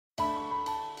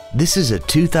This is a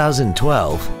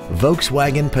 2012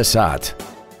 Volkswagen Passat.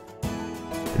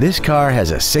 This car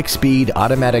has a 6-speed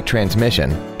automatic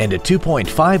transmission and a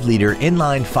 2.5-liter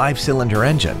inline 5-cylinder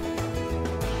engine.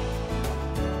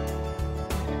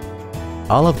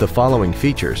 All of the following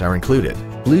features are included: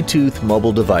 Bluetooth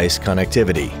mobile device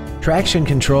connectivity, traction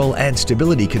control and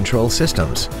stability control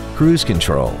systems, cruise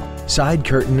control, side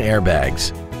curtain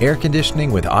airbags, air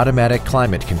conditioning with automatic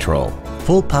climate control,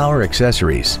 full power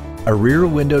accessories, a rear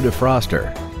window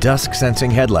defroster, dusk sensing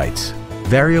headlights,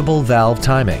 variable valve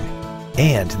timing,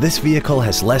 and this vehicle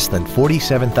has less than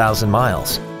 47,000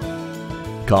 miles.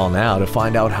 Call now to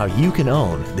find out how you can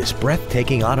own this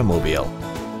breathtaking automobile.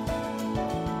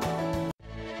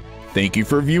 Thank you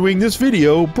for viewing this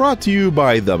video brought to you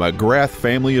by the McGrath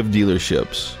family of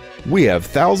dealerships. We have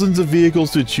thousands of vehicles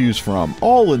to choose from,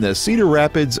 all in the Cedar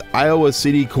Rapids, Iowa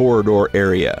City corridor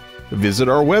area. Visit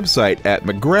our website at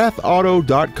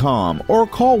mcgrathauto.com or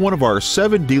call one of our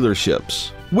 7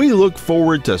 dealerships. We look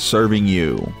forward to serving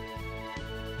you.